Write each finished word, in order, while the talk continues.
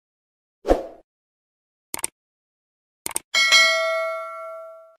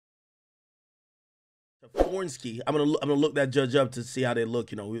Fornsky. I'm gonna look that judge up to see how they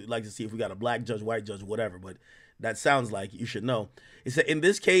look. You know, we'd like to see if we got a black judge, white judge, whatever. But that sounds like you should know. It said, in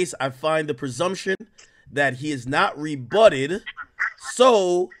this case, I find the presumption that he is not rebutted,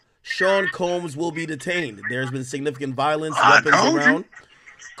 so Sean Combs will be detained. There's been significant violence, weapons around,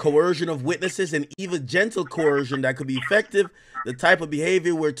 coercion of witnesses, and even gentle coercion that could be effective. The type of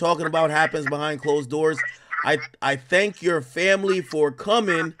behavior we're talking about happens behind closed doors. I thank your family for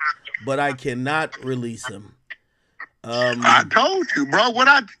coming, but I cannot release him. I told you, bro. What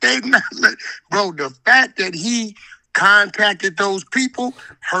I said, bro, the fact that he contacted those people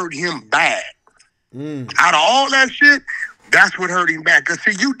hurt him bad. Out of all that shit, that's what hurt him bad. Because,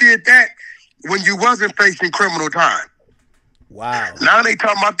 see, you did that when you wasn't facing criminal time. Wow. Now they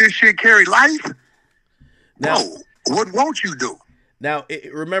talking about this shit carry life? Now, bro, what won't you do? Now,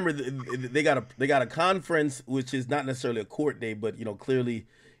 remember, they got a conference, which is not necessarily a court date, but, you know, clearly,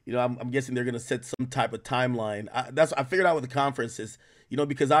 you know, I'm guessing they're going to set some type of timeline. I figured out what the conference is, you know,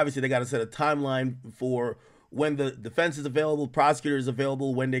 because obviously they got to set a timeline for when the defense is available, prosecutor is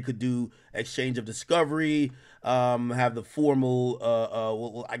available, when they could do exchange of discovery, have the formal,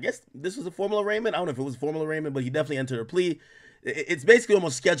 well, I guess this was a formal arraignment. I don't know if it was a formal arraignment, but he definitely entered a plea. It's basically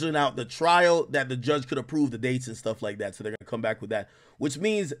almost scheduling out the trial that the judge could approve the dates and stuff like that. So they're going to come back with that, which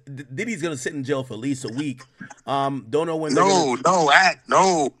means Diddy's going to sit in jail for at least a week. Don't know when. No. What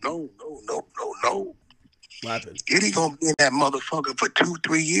happened? Diddy going to be in that motherfucker for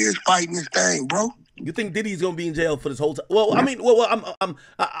 2-3 years fighting this thing, bro. You think Diddy's going to be in jail for this whole time? Well, I mean,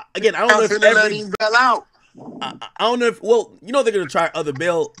 again, I don't know if let him bail out. I don't know if, well, you know, they're going to try other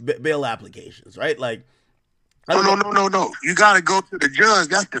bail applications, right? Like, No. You got to go to the judge.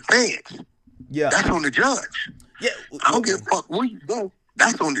 That's the feds. Yeah. That's on the judge. Yeah. I don't give a fuck where you go.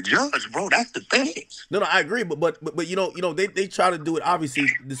 That's on the judge, bro. That's the feds. No, I agree. But you know, they try to do it. Obviously,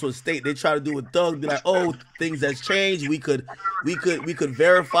 this was state. They try to do it Thug. Be like, oh, things has changed. We could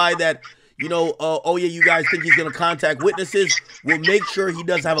verify that. You know, oh yeah, you guys think he's gonna contact witnesses? We'll make sure he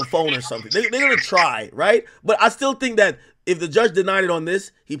does have a phone or something. They're gonna try, right? But I still think that if the judge denied it on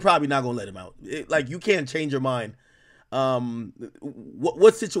this, he probably not gonna let him out. Like, you can't change your mind.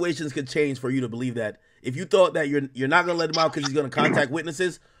 What situations could change for you to believe that? If you thought that you're not gonna let him out because he's gonna contact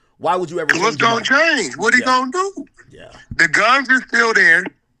witnesses, why would you ever? What's gonna change? What he gonna do? Yeah, the guns are still there.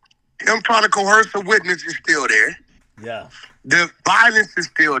 Him trying to coerce a witness is still there. Yeah, the violence is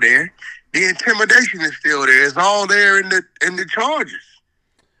still there. The intimidation is still there. It's all there in the charges.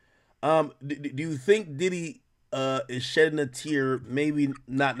 Do you think Diddy is shedding a tear? Maybe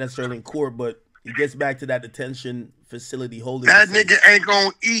not necessarily in court, but he gets back to that detention facility holding. That nigga ain't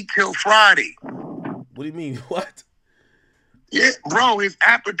gonna eat till Friday. What do you mean? What? Yeah, bro, his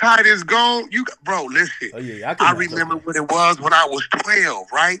appetite is gone. Bro, listen. Oh, yeah, I remember what it was when I was 12,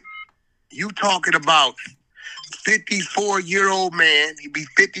 right? You talking about 54-year-old man. He'd be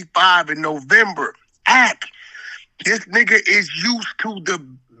 55 in November. This nigga is used to the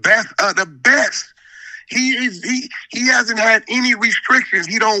best of the best. He hasn't had any restrictions.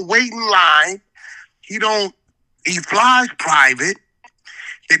 He don't wait in line. He flies private.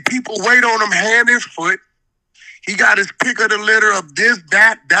 And people wait on him hand and foot. He got his pick of the litter of this,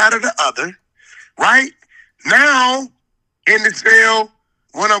 that, or the other. Right? Now, in the cell,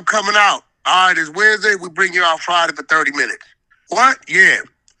 when I'm coming out, all right, it's Wednesday, we bring you out Friday for 30 minutes. What? Yeah.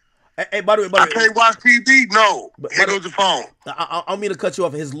 Hey, by the way, I can't watch TV? No. Here goes the phone. I don't mean to cut you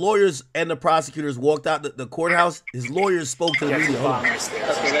off. His lawyers and the prosecutors walked out the courthouse. His lawyers spoke to the media. Hold on.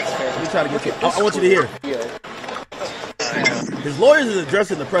 Let me try to get you. I want you to hear. His lawyers is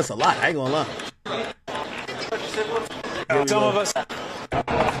addressing the press a lot. I ain't gonna lie. Some of us.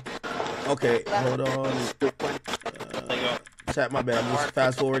 Okay, hold on. Chat, my bad. I'm just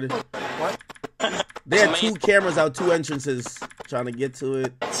fast forwarding. What? They had 2 cameras out, 2 entrances, trying to get to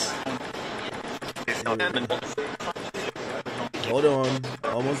it. Hold on,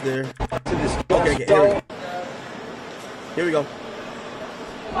 almost there. Okay, here we go.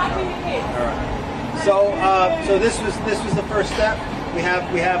 All right. So this was the first step. We have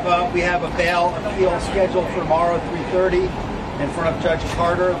a bail appeal scheduled for tomorrow at 3:30 in front of Judge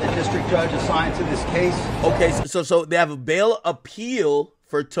Carter, the district judge assigned to this case. Okay, so they have a bail appeal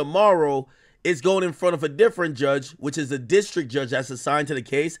for tomorrow. It's going in front of a different judge, which is the district judge that's assigned to the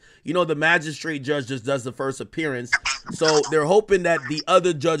case. You know, the magistrate judge just does the first appearance. So they're hoping that the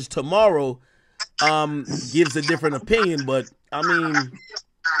other judge tomorrow gives a different opinion. But, I mean...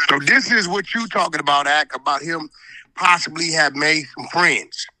 So this is what you talking about, about him possibly have made some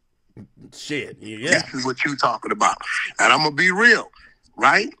friends. Shit, yeah. This is what you talking about. And I'm going to be real,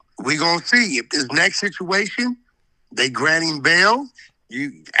 right? We're going to see if this next situation, they grant him bail.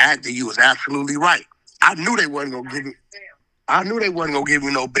 You was absolutely right. I knew they wasn't gonna give me. I knew they wasn't gonna give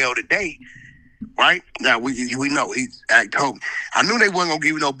me no bail today. Right now, we know he's told me. I knew they wasn't gonna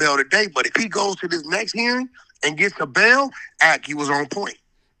give you no bail today, but if he goes to this next hearing and gets a bail, he was on point.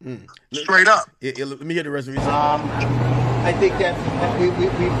 Straight up. Let me hear the rest of it. I think that we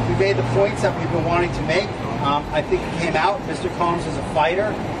made the points that we've been wanting to make. I think it came out. Mr. Combs is a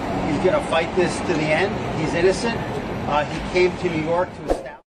fighter. He's going to fight this to the end. He's innocent. He came to New York to